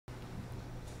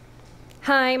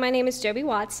Hi, my name is Jobie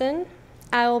Watson.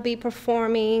 I will be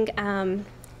performing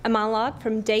a monologue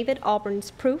from David Auburn's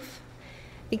Proof.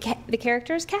 The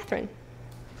character is Catherine.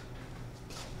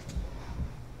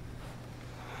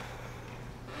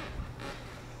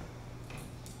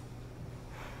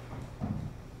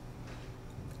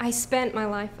 I spent my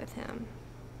life with him.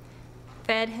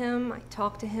 Fed him, I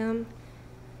talked to him,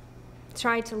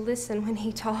 tried to listen when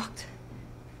he talked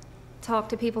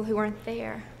to people who weren't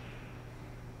there.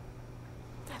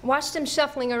 Watched him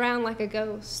shuffling around like a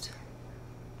ghost,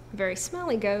 a very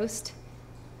smelly ghost.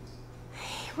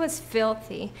 He was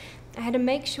filthy. I had to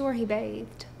make sure he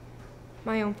bathed.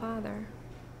 My own father.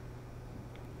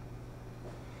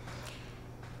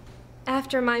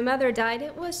 After my mother died,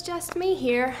 it was just me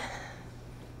here.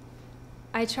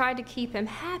 I tried to keep him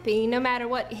happy, no matter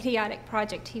what idiotic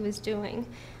project he was doing.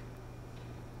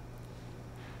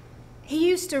 He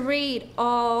used to read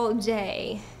all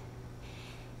day.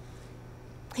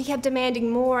 He kept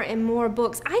demanding more and more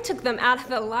books. I took them out of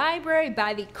the library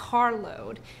by the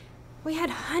carload. We had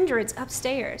hundreds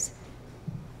upstairs.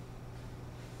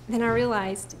 Then I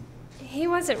realized he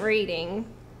wasn't reading.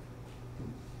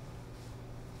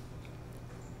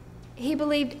 He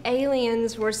believed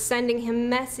aliens were sending him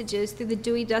messages through the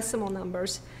Dewey Decimal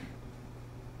numbers.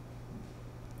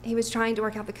 He was trying to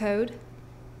work out the code.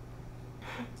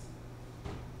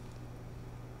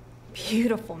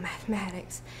 Beautiful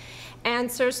mathematics.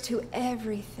 Answers to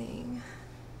everything.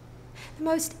 The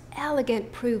most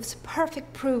elegant proofs,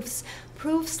 perfect proofs,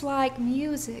 proofs like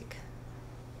music.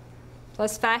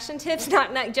 Plus fashion tips,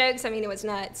 not nut jokes. I mean, it was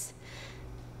nuts.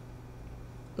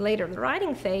 Later, the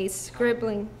writing phase,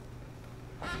 scribbling.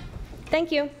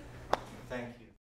 Thank you. Thank you.